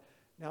God,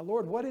 now,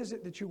 Lord, what is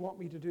it that you want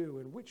me to do?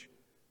 And which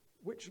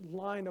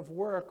line of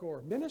work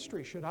or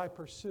ministry should I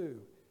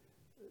pursue?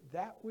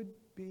 That would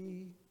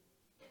be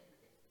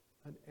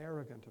an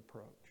arrogant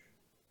approach.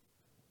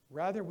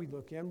 Rather, we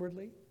look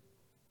inwardly.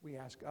 We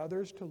ask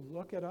others to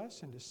look at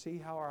us and to see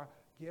how our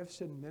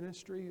gifts in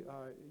ministry,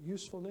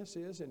 usefulness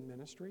is in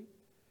ministry.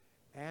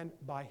 And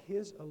by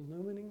His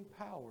illumining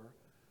power,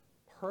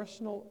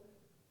 personal,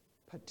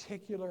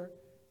 particular,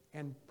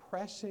 and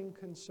pressing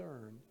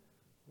concern,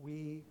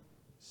 we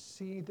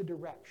see the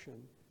direction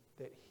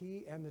that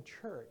He and the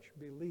church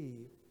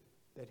believe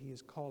that He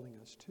is calling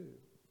us to.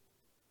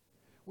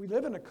 We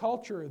live in a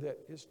culture that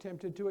is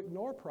tempted to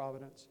ignore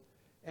providence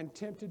and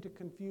tempted to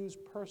confuse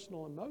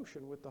personal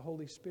emotion with the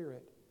Holy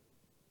Spirit.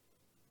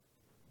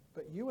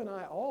 But you and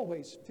I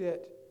always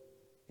fit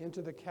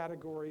into the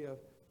category of,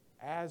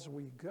 as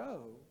we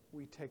go,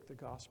 we take the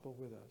gospel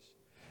with us.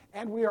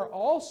 And we are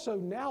also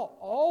now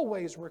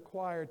always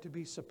required to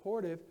be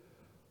supportive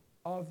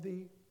of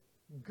the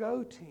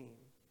go team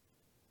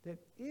that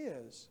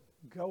is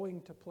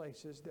going to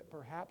places that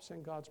perhaps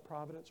in God's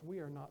providence we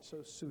are not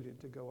so suited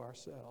to go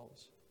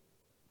ourselves.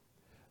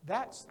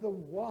 That's the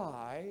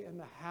why and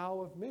the how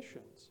of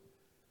missions.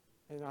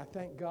 And I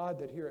thank God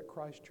that here at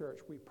Christ Church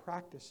we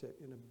practice it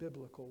in a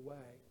biblical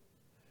way.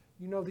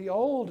 You know, the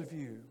old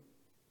view,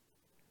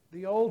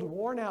 the old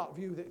worn-out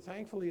view that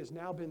thankfully has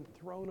now been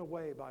thrown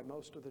away by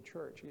most of the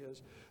church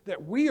is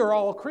that we are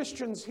all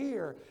Christians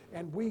here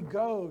and we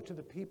go to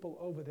the people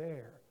over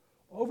there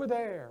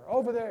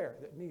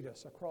that need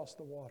us across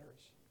the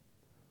waters.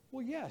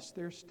 Well, yes,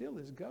 there still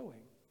is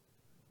going,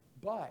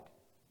 but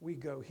we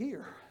go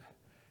here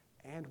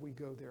and we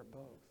go there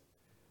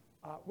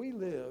both. We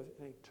live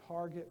in a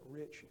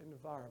target-rich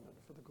environment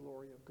for the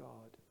glory of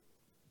God.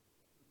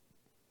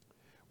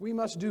 We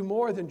must do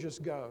more than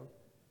just go.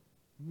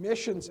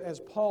 Missions, as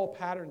Paul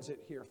patterns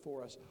it here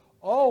for us,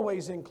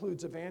 always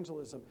includes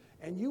evangelism.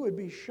 And you would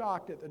be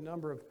shocked at the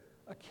number of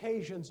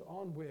occasions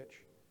on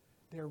which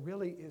there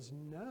really is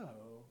no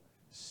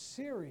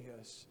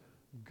serious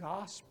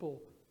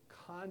gospel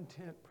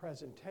content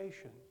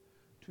presentation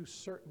to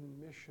certain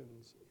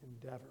missions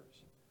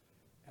endeavors.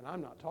 And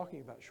I'm not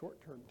talking about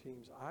short-term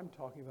teams. I'm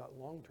talking about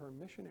long-term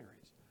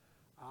missionaries.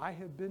 I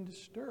have been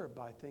disturbed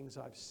by things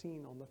I've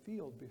seen on the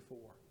field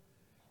before.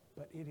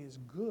 But it is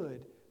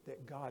good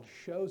that God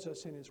shows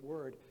us in His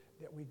Word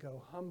that we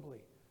go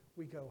humbly,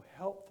 we go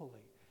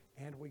helpfully,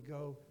 and we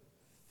go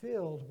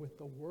filled with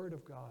the Word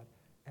of God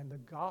and the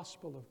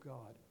gospel of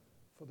God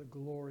for the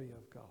glory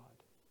of God.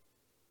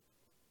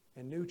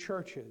 And new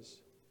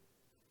churches,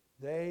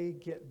 they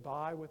get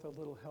by with a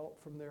little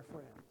help from their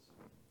friends.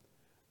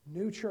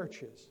 New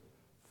churches,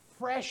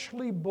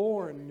 freshly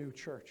born new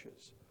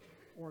churches,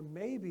 or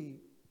maybe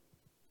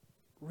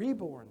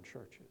reborn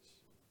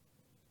churches,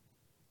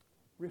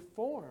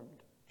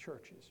 reformed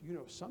churches. You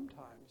know,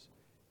 sometimes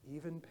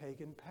even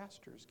pagan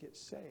pastors get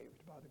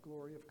saved by the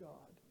glory of God.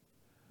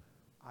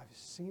 I've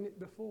seen it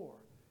before,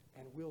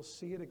 and we'll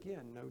see it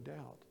again, no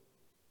doubt.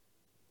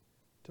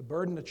 To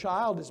burden a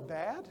child is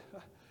bad,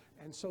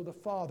 and so the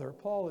Father,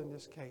 Paul in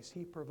this case,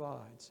 he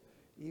provides,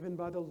 even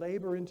by the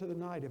labor into the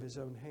night of his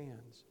own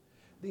hands.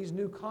 These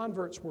new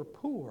converts were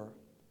poor,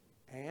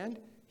 and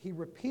he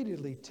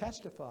repeatedly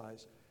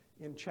testifies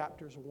in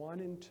chapters 1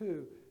 and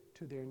 2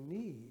 to their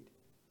need,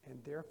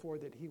 and therefore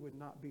that he would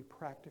not be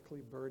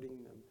practically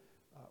burdening them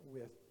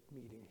with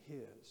meeting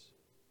his.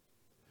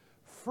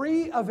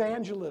 Free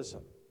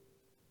evangelism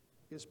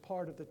is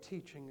part of the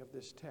teaching of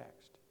this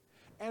text.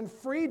 And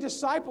free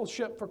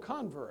discipleship for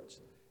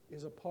converts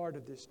is a part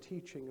of this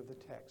teaching of the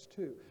text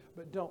too.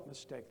 But don't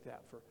mistake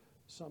that for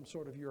some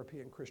sort of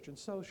European Christian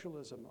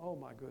socialism. Oh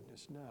my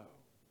goodness, no.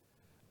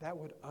 That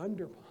would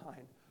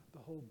undermine the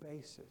whole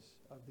basis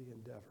of the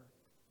endeavor.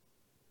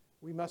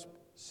 We must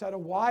set a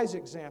wise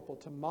example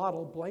to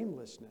model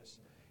blamelessness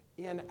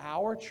in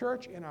our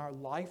church, in our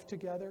life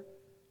together,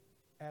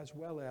 as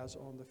well as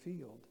on the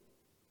field.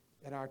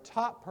 And our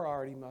top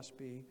priority must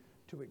be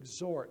to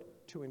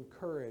exhort, to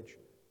encourage,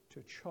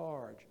 to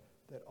charge,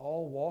 that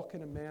all walk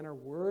in a manner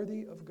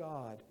worthy of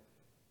God,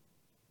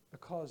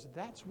 because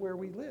that's where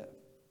we live.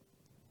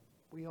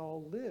 We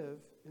all live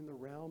in the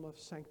realm of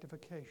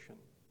sanctification.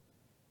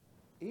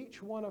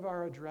 Each one of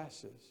our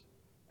addresses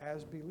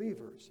as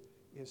believers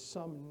is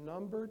some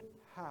numbered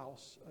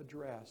house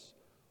address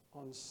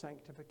on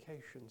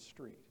Sanctification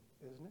Street,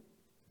 isn't it?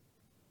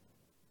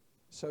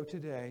 So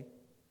today,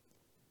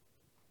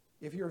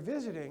 if you're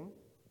visiting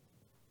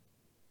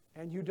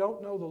and you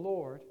don't know the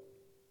Lord,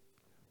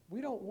 we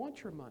don't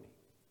want your money,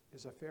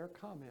 is a fair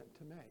comment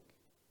to make.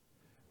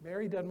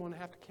 Mary doesn't want to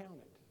have to count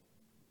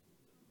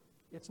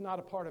it. It's not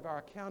a part of our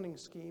accounting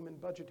scheme and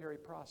budgetary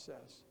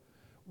process.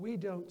 We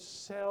don't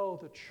sell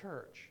the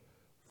church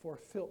for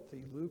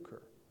filthy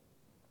lucre.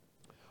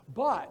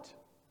 But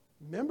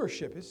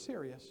membership is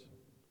serious.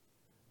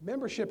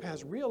 Membership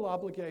has real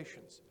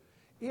obligations.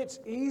 It's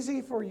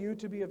easy for you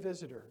to be a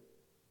visitor.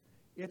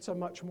 It's a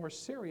much more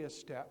serious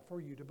step for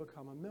you to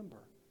become a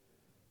member.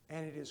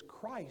 And it is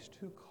Christ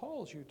who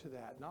calls you to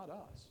that, not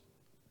us.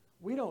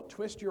 We don't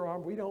twist your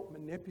arm. We don't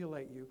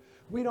manipulate you.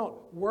 We don't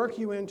work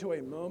you into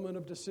a moment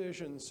of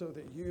decision so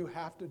that you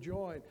have to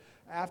join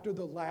after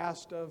the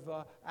last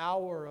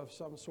hour of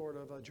some sort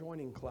of a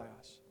joining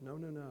class. No,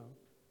 no, no.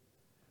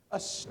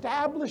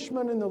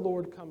 Establishment in the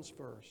Lord comes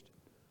first.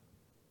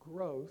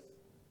 Growth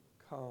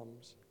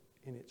comes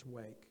in its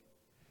wake.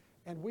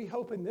 And we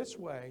hope in this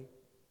way,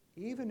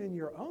 even in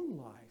your own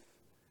life,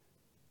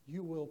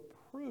 you will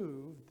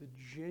prove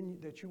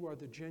that you are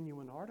the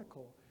genuine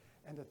article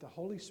and that the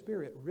Holy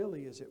Spirit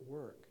really is at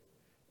work.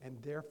 And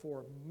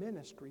therefore,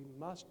 ministry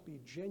must be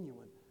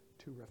genuine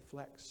to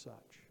reflect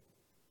such.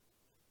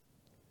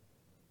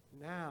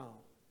 Now,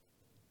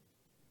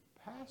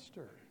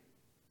 Pastor,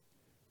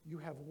 you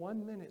have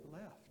 1 minute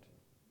left.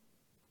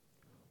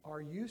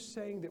 Are you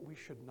saying that we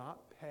should not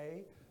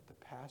pay the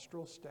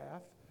pastoral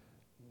staff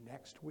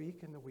next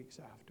week and the weeks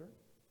after?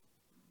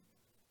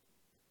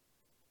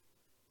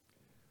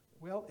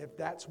 Well, if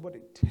that's what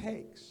it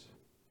takes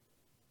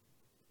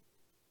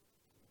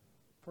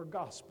for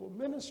gospel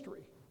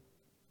ministry,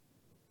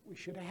 we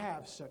should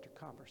have such a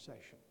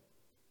conversation.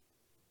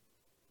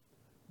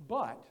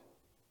 But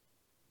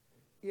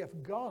if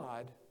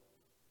God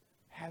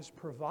has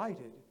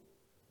provided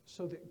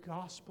so that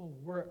gospel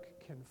work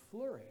can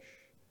flourish,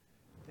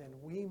 then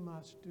we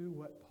must do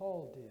what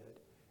Paul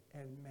did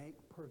and make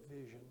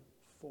provision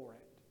for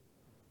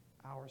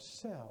it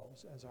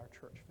ourselves as our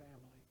church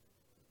family.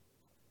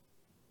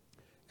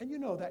 And you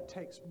know that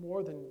takes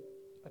more than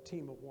a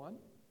team of one.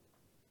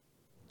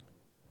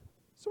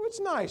 So it's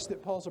nice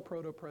that Paul's a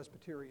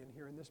proto-Presbyterian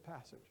here in this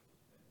passage.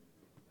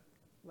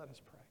 Let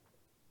us pray.